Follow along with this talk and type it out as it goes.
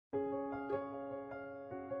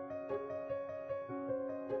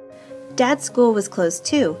Dad's school was closed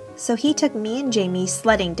too, so he took me and Jamie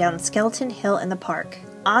sledding down Skeleton Hill in the park.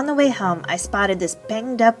 On the way home, I spotted this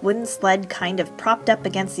banged-up wooden sled kind of propped up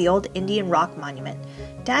against the old Indian rock monument.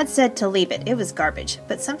 Dad said to leave it was garbage,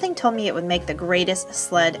 but something told me it would make the greatest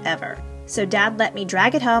sled ever. So Dad let me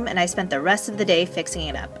drag it home and I spent the rest of the day fixing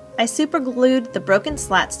it up. I superglued the broken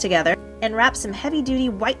slats together and wrapped some heavy-duty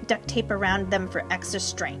white duct tape around them for extra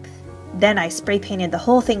strength. Then I spray painted the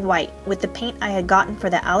whole thing white with the paint I had gotten for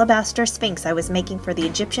the alabaster sphinx I was making for the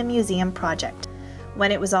Egyptian Museum project.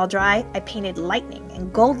 When it was all dry, I painted lightning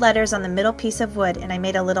and gold letters on the middle piece of wood, and I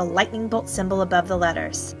made a little lightning bolt symbol above the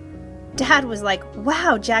letters. Dad was like,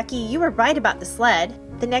 "Wow, Jackie, you were right about the sled."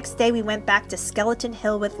 The next day we went back to Skeleton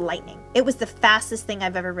Hill with lightning. It was the fastest thing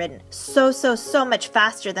I've ever ridden. So much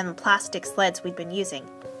faster than the plastic sleds we'd been using.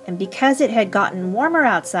 And because it had gotten warmer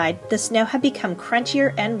outside, the snow had become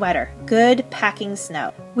crunchier and wetter. Good packing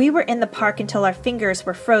snow. We were in the park until our fingers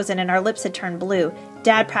were frozen and our lips had turned blue.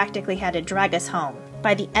 Dad practically had to drag us home.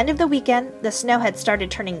 By the end of the weekend, the snow had started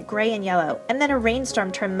turning gray and yellow, and then a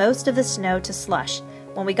rainstorm turned most of the snow to slush.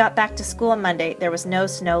 When we got back to school on Monday, there was no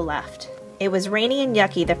snow left. It was rainy and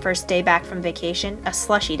yucky the first day back from vacation, a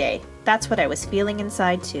slushy day. That's what I was feeling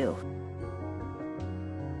inside too.